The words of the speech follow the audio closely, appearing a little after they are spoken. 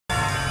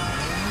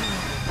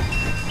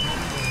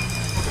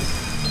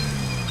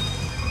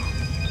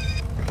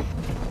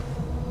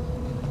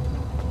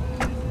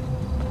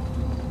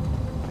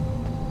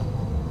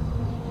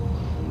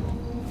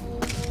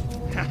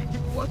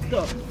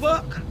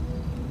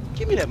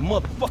Give me that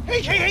motherfucker.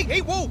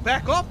 Hey, whoa,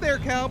 back off there,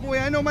 cowboy.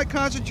 I know my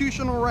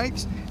constitutional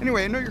rights.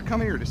 Anyway, I know you're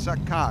coming here to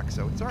suck cock,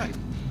 so it's all right.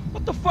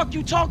 What the fuck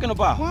you talking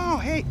about? Wow,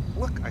 hey,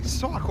 look, I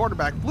saw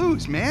Quarterback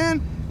Blues,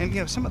 man. And, you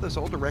know, some of those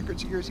older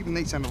records of yours, even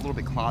they sound a little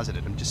bit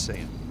closeted, I'm just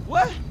saying.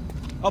 What?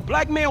 A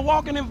black man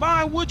walking in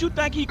Vinewood, you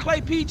think he Clay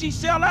PG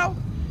sellout?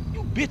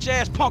 You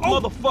bitch-ass punk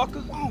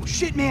motherfucker. Oh,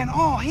 shit, man.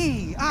 Oh,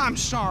 hey, I'm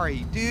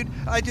sorry, dude.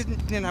 I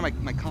didn't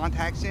have my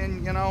contacts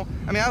in, you know?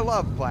 I mean, I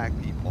love black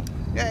people.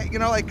 Yeah, you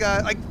know, like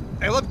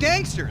I love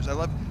gangsters. I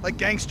love, like,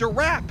 gangster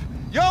rap.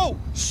 Yo,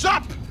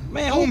 sup?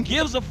 Man, who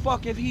gives a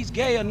fuck if he's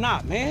gay or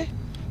not, man?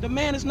 The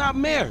man is not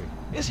married.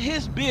 It's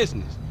his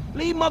business.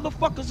 Leave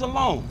motherfuckers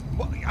alone.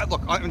 Well,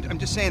 look, I'm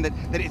just saying that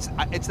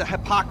it's the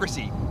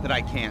hypocrisy that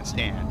I can't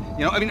stand.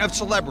 You know, I mean, of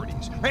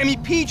celebrities. Right? I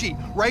mean, PG,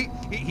 right?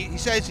 He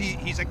says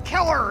he's a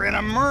killer and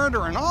a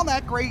murderer and all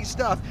that great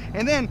stuff.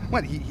 And then,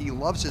 what, he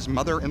loves his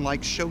mother and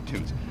likes show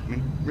tunes. I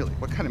mean, really,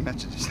 what kind of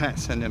message is that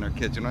sending our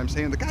kids? You know what I'm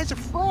saying? The guy's a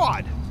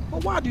fraud.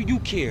 Well, why do you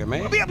care,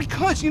 man? Well, yeah,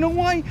 because, you know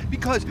why?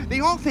 Because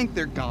they all think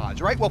they're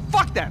gods, right? Well,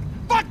 fuck them!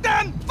 Fuck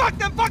them! Fuck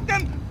them! Fuck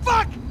them!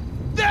 Fuck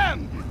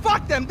them!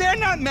 Fuck them! They're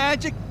not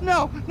magic!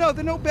 No,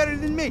 they're no better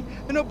than me.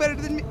 They're no better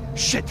than me.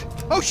 Shit!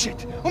 Oh,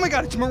 shit! Oh my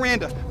god, it's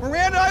Miranda!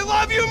 Miranda, I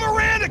love you,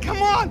 Miranda!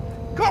 Come on!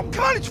 Come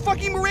on, it's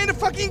fucking Miranda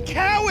fucking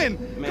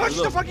Cowan! Man, she's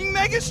a fucking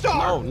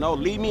megastar! No,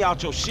 leave me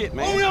out your shit,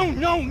 man.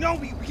 Oh, no,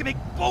 we can make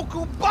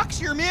vocal bucks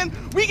here, man!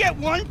 We get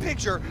one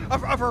picture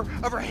of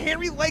her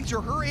hairy legs or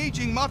her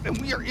aging muff, and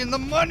we are in the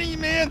money,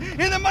 man!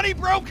 In the money,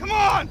 bro! Come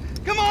on!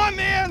 Come on,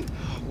 man!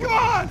 Come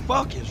on!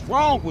 What the fuck is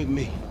wrong with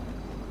me?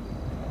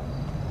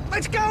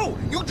 Let's go!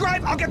 You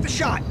drive, I'll get the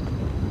shot!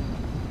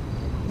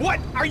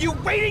 What are you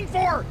waiting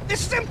for?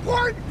 This is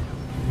important!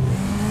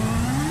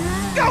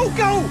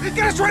 Go!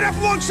 Get us right up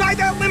alongside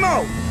that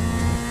limo!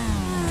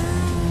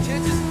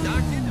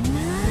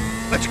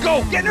 Let's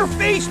go! Get in her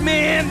face,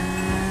 man!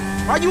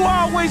 Are you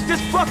always this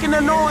fucking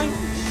annoying?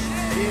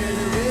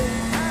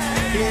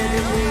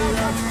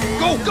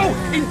 Go!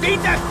 Invade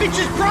that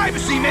bitch's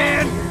privacy,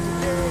 man!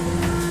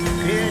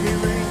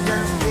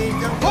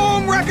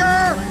 Home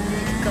wrecker!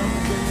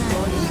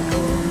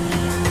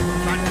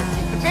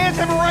 The fans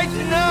have a right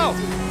to know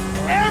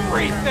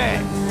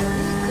everything!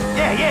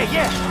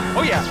 Yeah!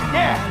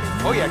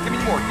 Oh yeah, give me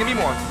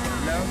more.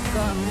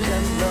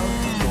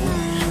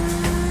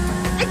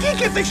 I can't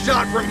get this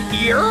shot from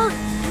here!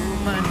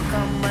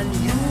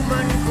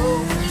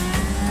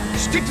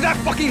 Stick to that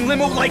fucking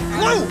limo like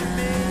glue!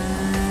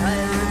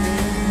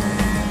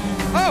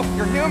 Oh,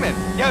 you're human,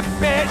 you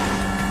bitch!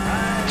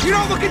 You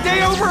don't look a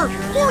day over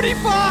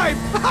 45!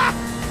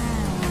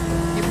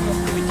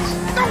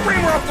 Don't bring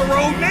her off the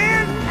road,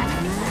 man!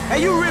 Hey,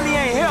 you really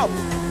ain't helping.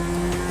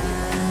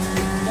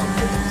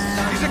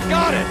 She's a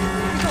goddess!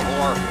 She's a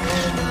whore.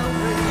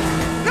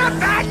 Not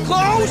that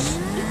close!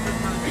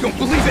 I don't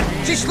believe it!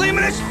 She's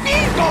slamming a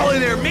speedball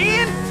in there,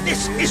 man!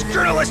 This is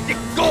journalistic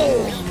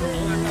gold!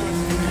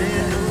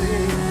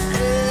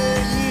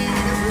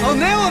 I'll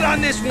nail it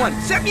on this one!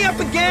 Set me up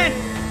again!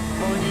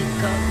 Money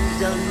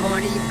comes and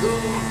money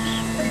goes,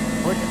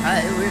 but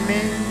I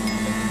remain.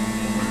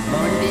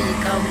 Money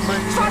comes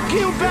and... Fuck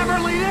you,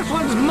 Beverly! This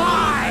one's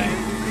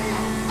mine!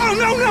 Oh,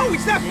 no!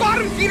 It's that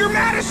bottom feeder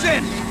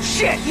Madison!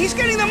 Shit, he's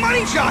getting the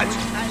money shots!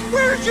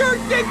 Where's your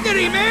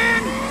dignity,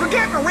 man?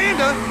 Forget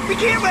Miranda. We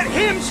can't let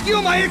him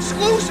steal my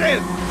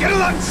exclusive. Get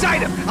alongside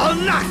him. I'll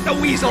knock the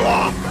weasel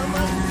off.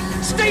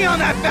 Stay on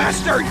that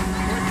bastard.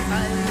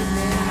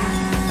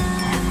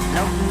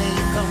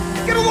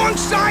 Get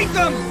alongside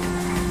them.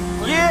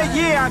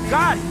 Yeah, I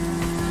got it.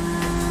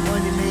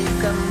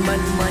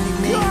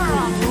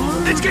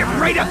 Let's get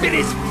right up in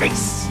his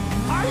face.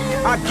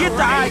 I get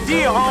the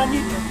idea,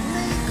 homie.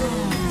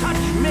 Touch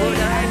me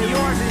and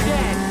you're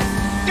dead.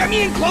 Get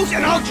me in close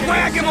and I'll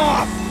drag him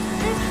off!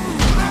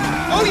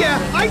 Oh yeah,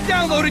 I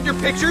downloaded your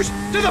pictures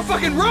to the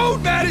fucking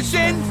road,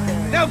 Madison!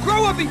 Now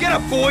grow up and get a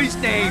boy's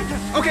name.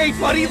 Okay,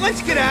 buddy,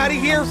 let's get out of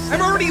here.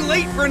 I'm already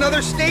late for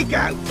another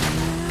stakeout.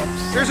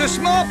 There's a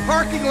small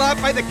parking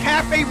lot by the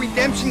Cafe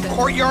Redemption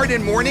Courtyard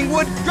in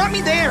Morningwood. Drop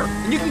me there,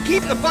 and you can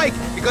keep the bike,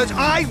 because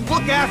I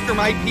look after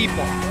my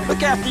people.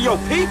 Look after your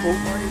people?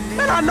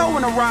 Man, I know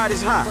when a ride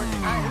is hot.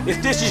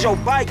 If this is your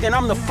bike, then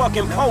I'm the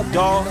fucking Pope,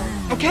 dawg.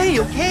 Okay.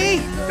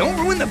 Don't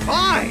ruin the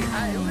vibe.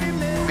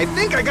 I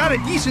think I got a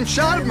decent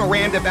shot of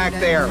Miranda back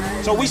there.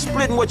 So we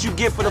splitting what you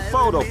get for the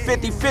photo,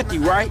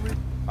 50-50, right?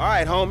 All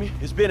right, homie.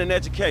 It's been an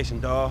education,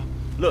 dawg.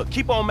 Look,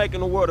 keep on making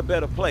the world a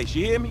better place,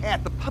 you hear me? Yeah,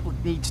 the public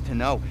needs to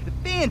know. The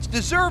fans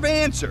deserve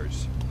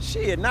answers.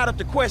 Shit, not if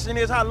the question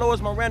is how low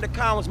is Miranda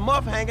Cowan's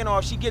muff hanging or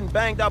if she getting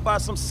banged out by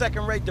some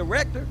second-rate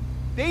director.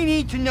 They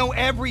need to know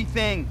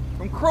everything,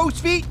 from crow's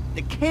feet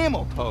to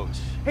camel toes.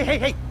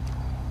 Hey.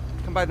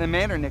 Come by the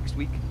manor next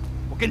week.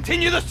 We'll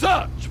continue the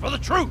search for the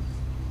truth.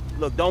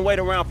 Look, don't wait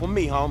around for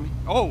me, homie.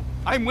 Oh,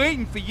 I'm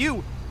waiting for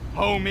you,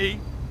 homie.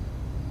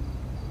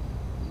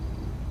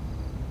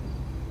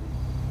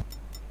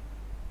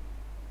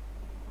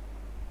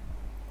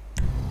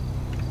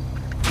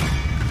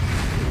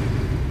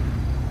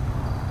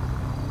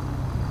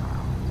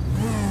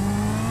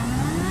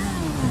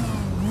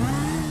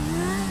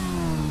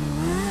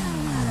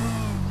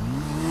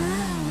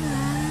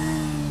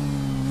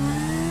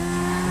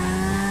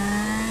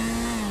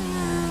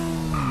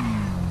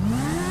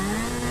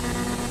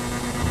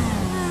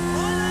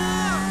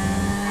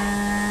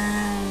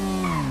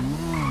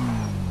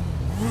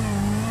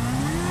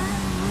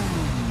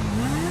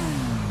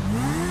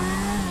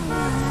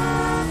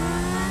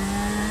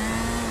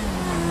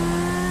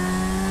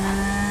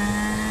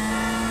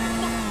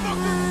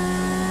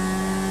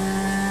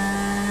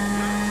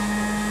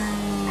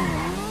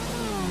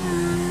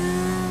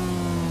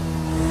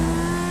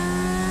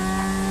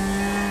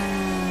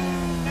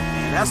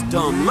 That's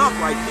dumb luck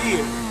right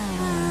there.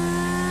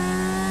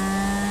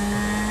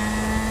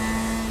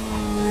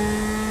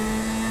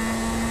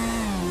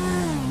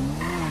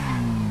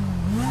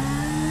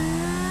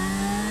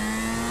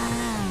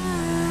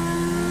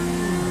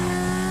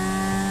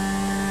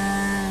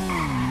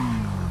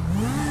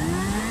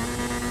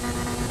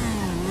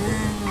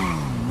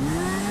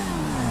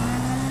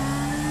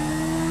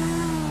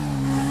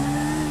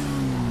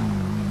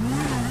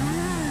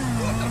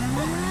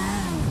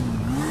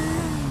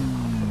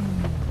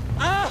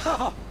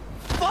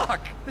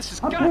 This has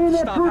got to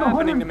stop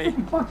happening to me.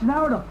 $150 an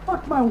hour to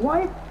fuck my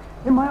wife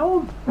in my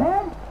own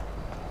bed?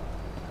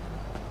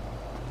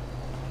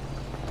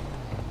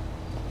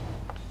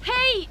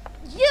 Hey,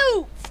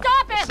 you!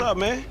 Stop it! What's up,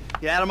 man?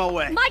 Get out of my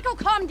way. Michael,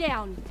 calm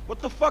down.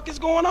 What the fuck is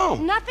going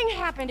on? Nothing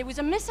happened. It was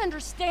a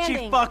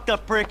misunderstanding. She fucked a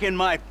prick in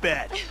my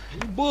bed. You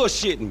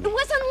bullshitting It me.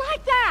 wasn't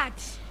like that.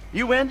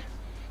 You in?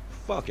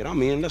 Fuck it,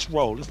 I'm in. Let's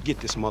roll. Let's get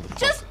this motherfucker.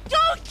 Just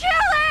don't kill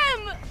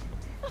him!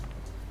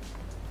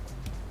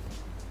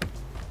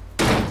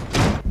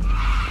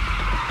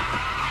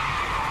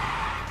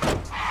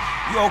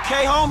 You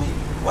okay, homie?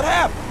 What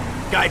happened?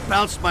 Guy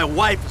bounced my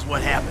wife is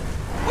what happened.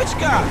 Which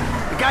guy?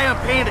 The guy I'm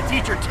paying to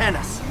teach her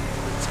tennis.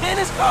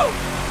 Tennis coach?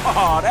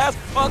 Oh, that's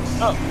fucked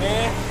up,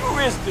 man. You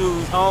rich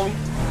dudes, homie.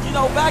 You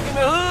know, back in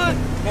the hood,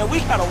 man,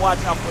 we gotta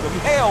watch out for the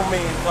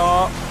mailman,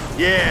 dog.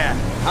 Yeah,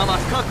 I'm a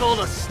cuckold,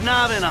 a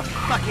snob, and a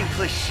fucking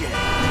cliche.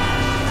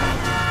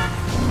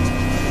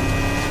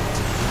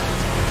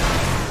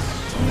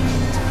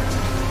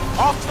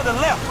 Off to the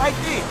left, right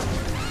there.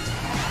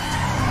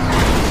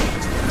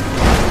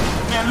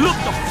 Man, look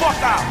the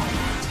fuck out.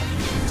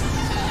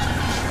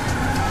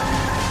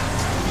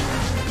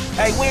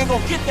 Hey, we ain't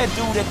gonna get that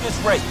dude at this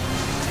rate.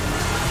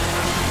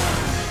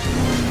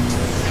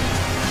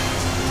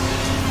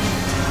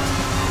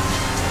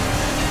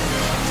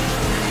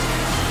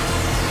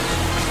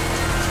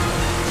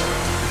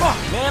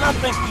 Fuck, man, I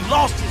think we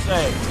lost his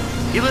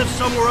ass. He lives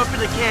somewhere up in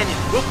the canyon.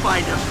 We'll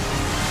find him.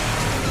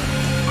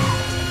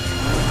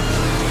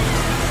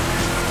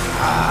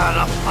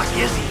 Ah, the fuck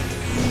is he?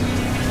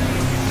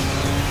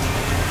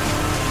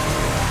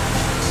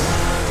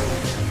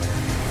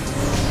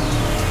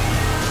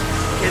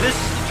 Okay, this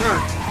is the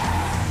turn.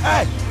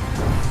 Hey,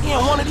 he in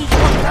one of these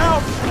fucking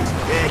houses?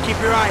 Yeah,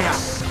 keep your eye out.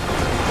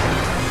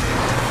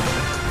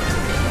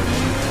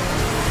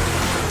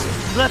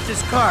 He left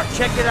his car.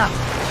 Check it out.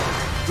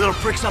 Little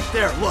prick's up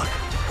there. Look.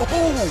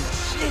 Oh,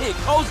 shit.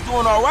 Coach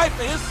doing all right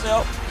for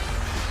himself.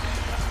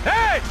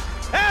 Hey,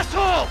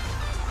 asshole!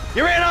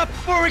 You ran off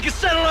before we could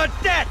settle our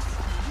debts!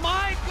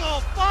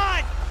 Michael,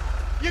 fuck!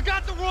 You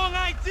got the wrong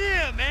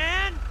idea,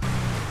 man!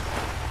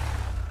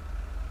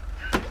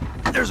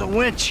 There's a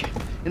winch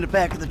in the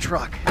back of the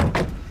truck.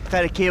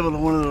 Tied a cable to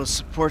one of those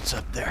supports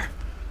up there.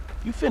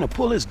 You finna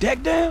pull his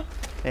deck down?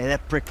 Hey,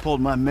 that prick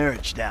pulled my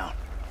marriage down.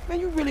 Man,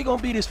 you really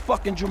gonna be this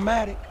fucking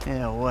dramatic?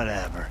 Yeah,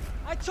 whatever.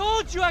 I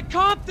told you I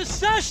comped the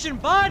session,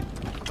 bud!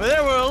 But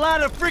there were a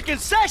lot of freaking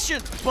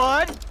sessions,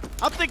 bud!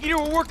 I'm thinking you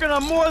were working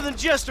on more than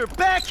just her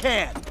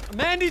backhand!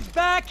 Mandy's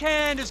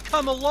backhand has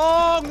come a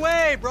long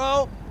way,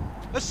 bro.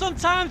 But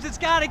sometimes it's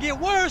gotta get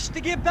worse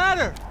to get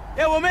better.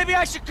 Yeah, well, maybe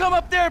I should come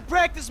up there and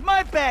practice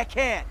my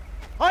backhand!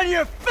 On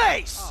your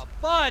face! Oh,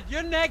 bud,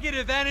 your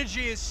negative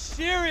energy is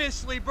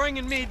seriously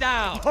bringing me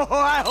down. Oh,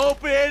 I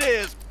hope it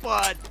is,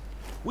 bud!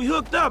 We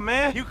hooked up,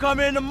 man. You come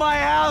into my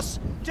house,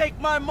 take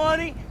my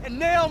money, and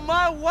nail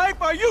my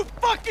wife? Are you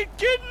fucking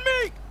kidding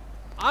me?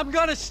 I'm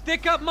gonna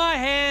stick up my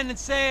hand and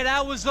say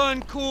that was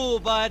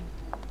uncool, bud.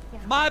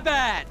 My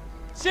bad.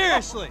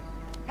 Seriously.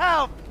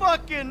 How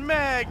fucking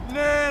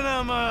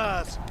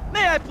magnanimous!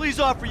 May I please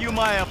offer you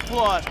my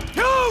applause?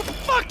 You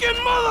fucking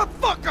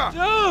motherfucker!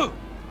 Dude!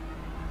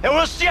 And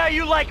we'll see how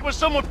you like it when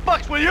someone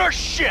fucks with your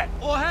shit!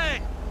 Oh,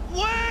 hey!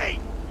 Wait!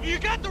 You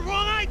got the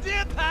wrong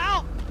idea,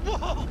 pal!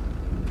 Whoa!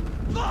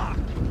 Fuck!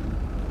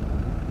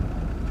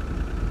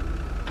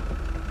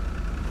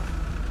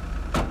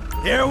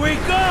 Here we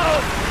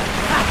go!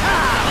 Ha ha!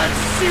 Let's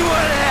see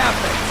what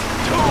happens!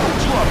 Dude,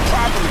 you are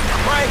probably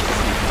crazy.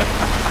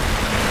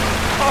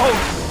 Oh,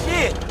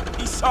 shit.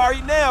 He's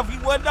sorry now if he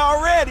wasn't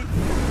already.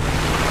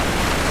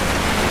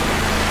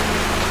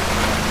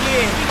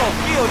 Yeah, he gonna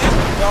feel this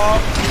one,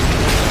 dog.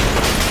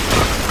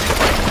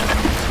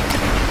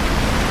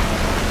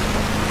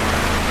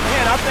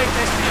 Man, I think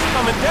that shit's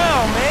coming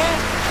down, man.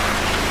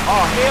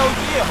 Oh, hell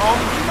yeah,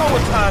 homie. You know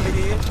what time it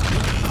is.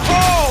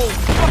 Oh,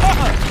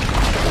 fuck!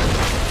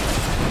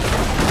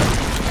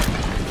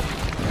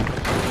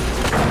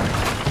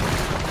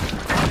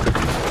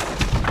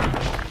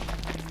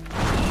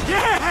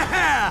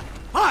 Yeah!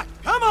 Fuck,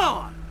 come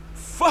on!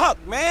 Fuck,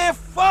 man,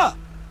 fuck!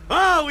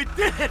 Oh, we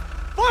did it!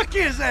 Fuck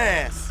his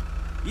ass!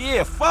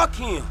 Yeah, fuck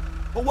him.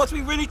 But was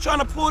we really trying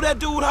to pull that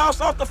dude's house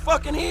off the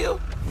fucking hill?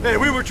 Hey,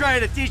 we were trying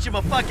to teach him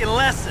a fucking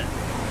lesson.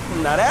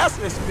 Now that's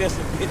an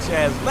expensive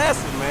bitch-ass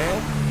lesson,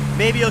 man.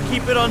 Maybe he'll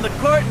keep it on the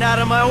court and out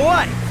of my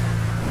wife.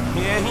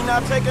 Yeah, he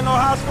not taking no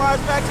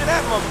housewives back to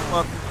that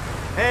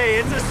motherfucker. Hey,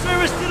 it's a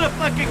service to the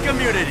fucking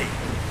community.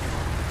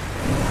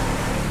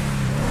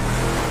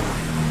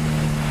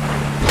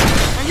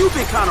 you've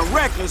been kind of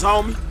reckless,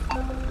 homie.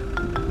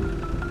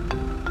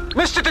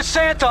 Mr.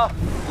 DeSanta,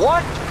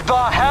 what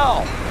the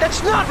hell?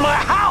 That's not my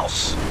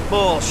house!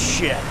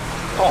 Bullshit.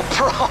 Oh,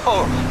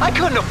 bro, I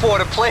couldn't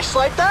afford a place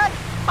like that.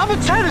 I'm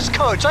a tennis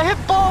coach. I hit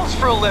balls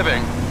for a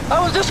living. I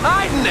was just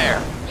hiding there.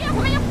 Give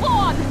me a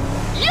phone!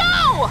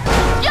 You!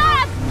 You're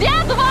a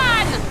dead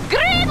one!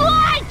 Green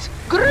light!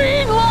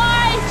 Green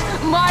light!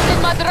 Martin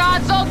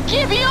Paparazzo,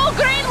 give you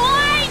green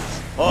light!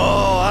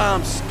 Oh,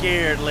 I'm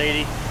scared,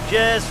 lady.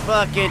 Just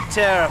fucking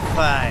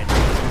terrified.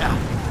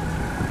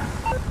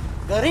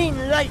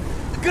 Green light!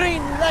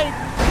 Green light!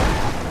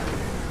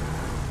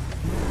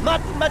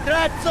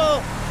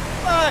 Paparazzo!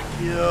 Fuck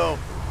you!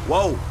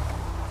 Whoa,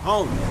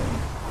 homie.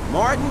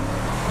 Martin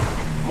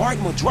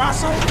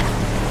Paparazzo?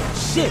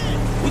 Shit,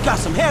 we got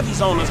some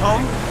heavies on us,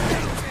 homie.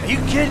 Are you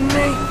kidding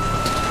me?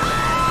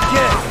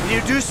 Kid, can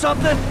you do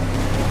something?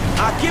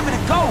 I'll give it a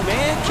go,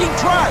 man. Keep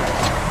trying.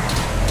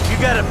 You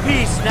got a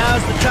piece,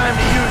 now's the time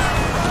to use it.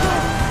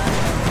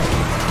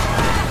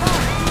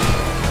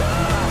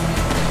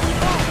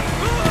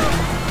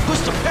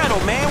 Push the pedal,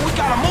 man. We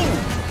gotta move.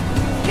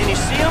 Can you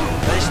see them?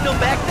 Are they still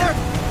back there?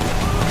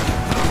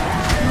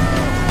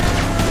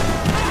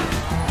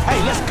 Hey,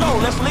 let's go.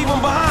 Let's leave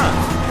them behind.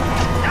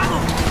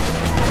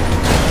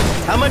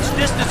 How much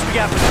distance we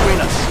got between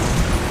us?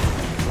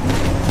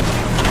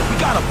 We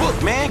got a book,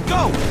 man.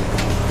 Go.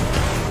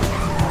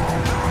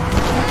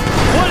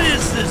 What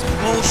is this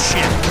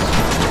bullshit?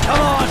 Come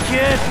on,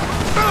 kid.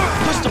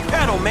 Push the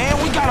pedal, man.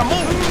 We gotta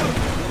move.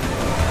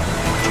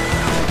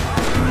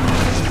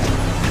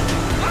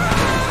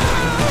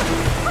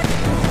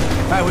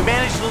 All right, we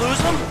managed to lose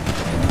them?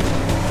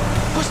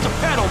 Push the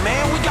pedal,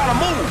 man. We gotta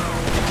move.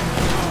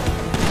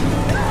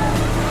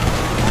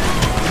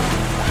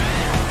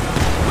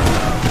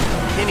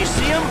 Can you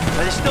see them?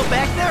 Are they still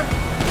back there?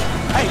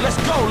 Hey, let's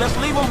go. Let's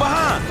leave them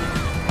behind.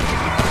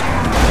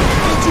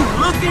 Ain't you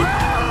looking?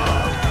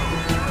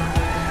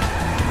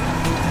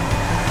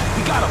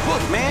 We got a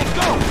book, man.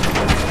 Go.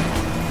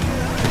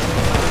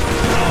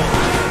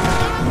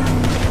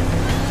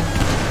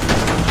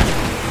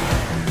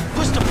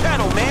 Push the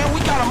pedal, man. We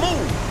gotta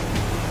move.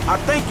 I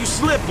think you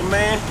slipped him,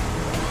 man.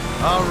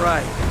 All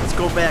right, let's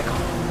go back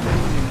home.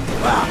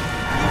 Wow,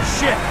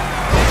 shit.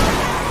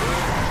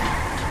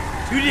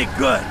 You did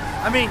good.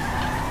 I mean,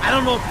 I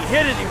don't know if you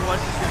hit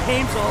anyone because your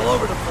aim's all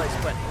over the place,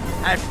 but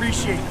I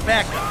appreciate the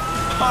backup.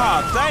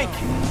 Ah, thank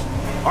you.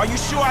 Are you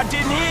sure I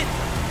didn't hit?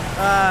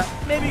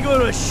 Maybe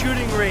go to a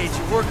shooting range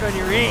and work on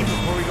your aim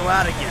before we go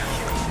out again.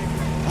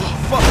 Oh,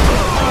 fuck.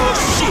 Oh,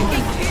 shit.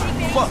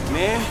 Fuck,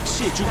 man.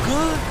 Shit, you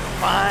good?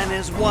 Fine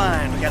as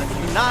wine. We got a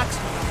few knocks.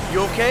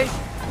 You okay?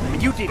 I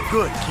mean, you did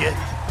good, kid.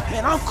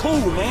 Man, I'm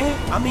cool, man.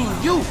 I mean,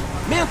 you.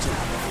 Mentally.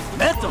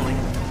 Mentally?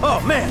 Oh,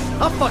 man,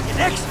 I'm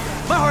fucking excellent.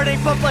 My heart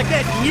ain't pumped like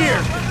that in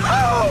years.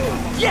 Oh,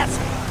 yes!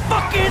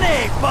 Fucking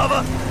A,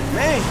 Bubba!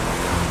 Man,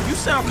 you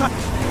sound kind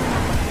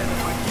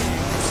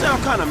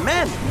of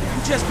manly.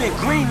 You just been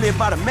greenlit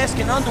by the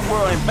Mexican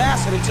underworld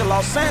ambassador to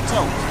Los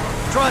Santos.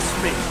 Trust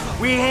me,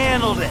 we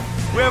handled it.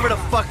 Whoever the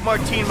fuck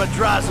Martin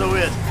Paparazzo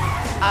is,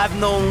 I've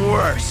known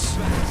worse.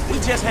 We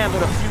just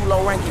handled a few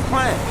low-ranking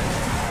crimes.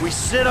 We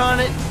sit on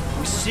it,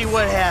 we see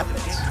what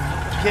happens.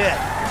 Kid,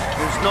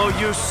 there's no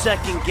use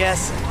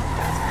second-guessing.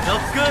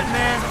 Felt good,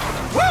 man.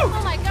 Woo!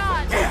 Oh my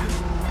god! Yeah,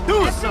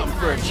 doing something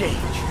for a change.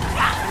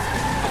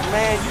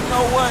 Man, you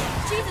know what?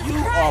 Jesus You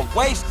Christ. are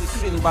wasted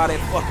sitting by that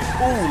fucking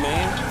pool,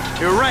 man.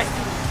 You're right.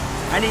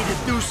 I need to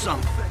do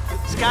something.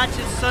 Scotch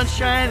and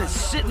sunshine and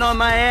sitting on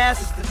my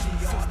ass?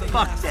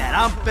 Fuck that,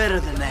 I'm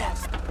better than that.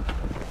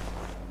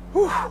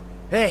 Whew.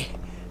 Hey,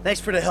 thanks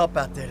for the help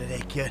out there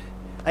today, kid.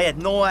 I had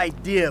no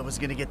idea it was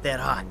gonna get that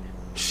hot.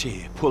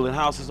 Shit, pulling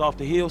houses off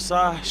the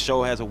hillside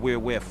sure has a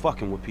weird way of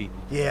fucking with people.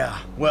 Yeah,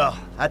 well,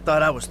 I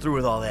thought I was through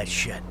with all that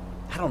shit.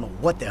 I don't know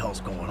what the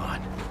hell's going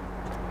on.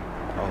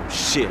 Oh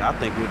shit, I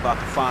think we're about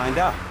to find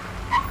out.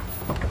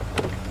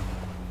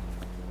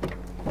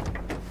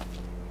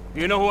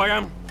 You know who I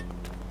am?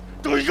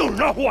 Do you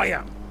know who I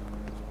am?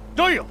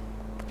 Do you?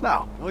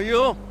 No. Well,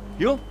 you?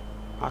 You?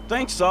 I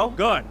think so.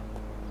 Good.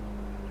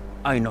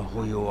 I know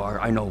who you are.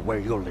 I know where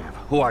you live.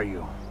 Who are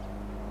you?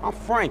 I'm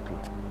Franklin.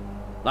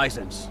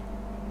 License.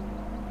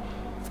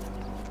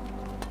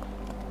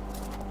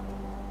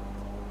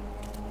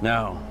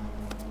 Now,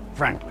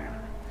 Franklin,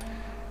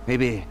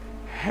 maybe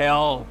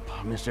help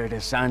Mr.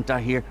 DeSanta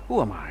here.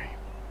 Who am I?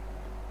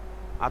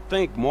 I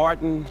think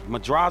Martin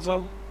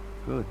Paparazzo.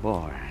 Good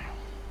boy.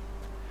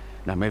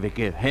 Now maybe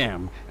give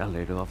him a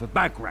little of a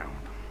background.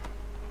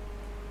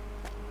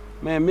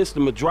 Man,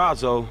 Mr.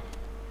 Paparazzo...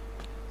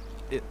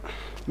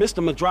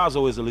 Mr.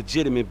 Paparazzo is a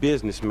legitimate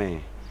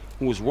businessman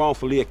who was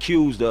wrongfully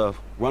accused of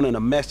running a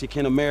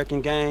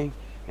Mexican-American gang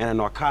and a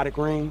narcotic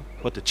ring,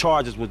 but the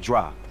charges were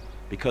dropped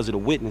because of the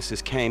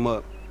witnesses came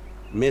up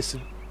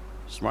missing.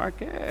 Smart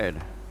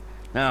kid.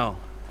 Now,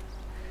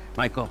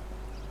 Michael,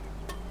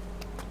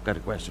 got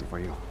a question for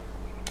you.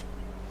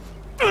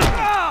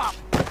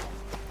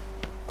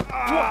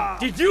 What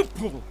did you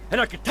pull an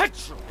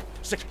architectural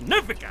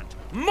significant,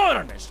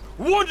 modernist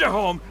wonder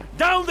home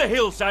down the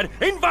hillside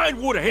in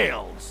Vinewood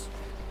Hills.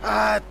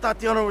 I thought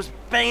the owner was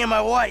banging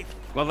my wife.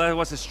 Well, that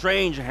was a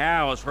strange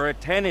house for a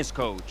tennis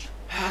coach.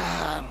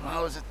 I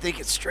wasn't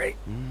thinking straight.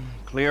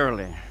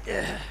 Clearly.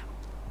 Yeah.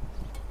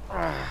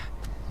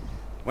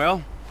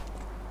 Well,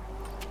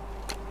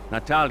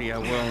 Natalia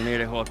will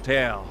need a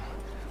hotel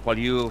while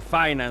you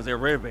finance the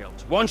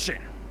rebuild, won't she?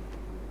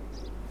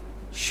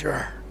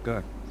 Sure.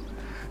 Good.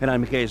 And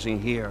I'm guessing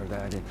here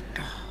that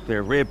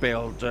the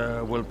rebuild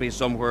will be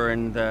somewhere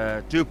in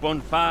the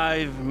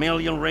 2.5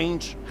 million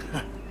range?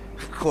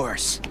 Of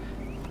course.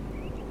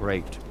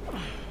 Great.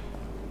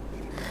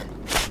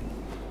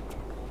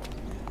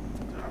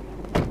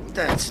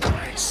 That's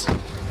nice.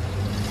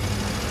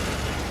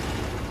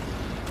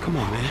 Come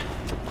on, man.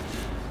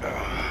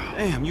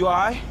 Damn, you all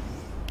right?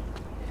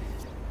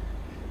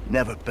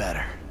 Never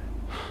better.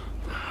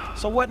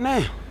 So what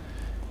now?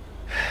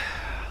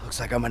 Looks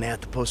like I'm gonna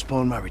have to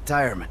postpone my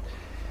retirement.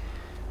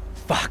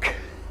 Fuck.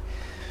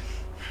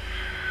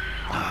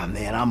 Oh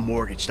man, I'm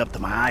mortgaged up to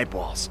my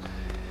eyeballs.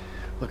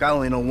 Look, I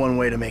only know one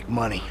way to make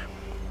money.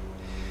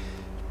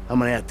 I'm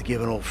gonna have to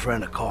give an old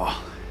friend a call.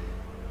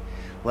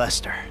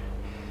 Lester.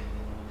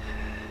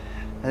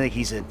 I think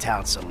he's in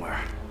town somewhere.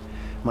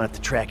 I'm gonna have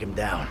to track him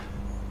down.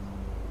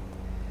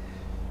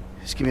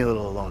 Just give me a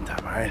little alone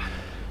time, all right?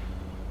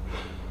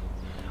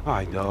 All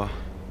right, dawg.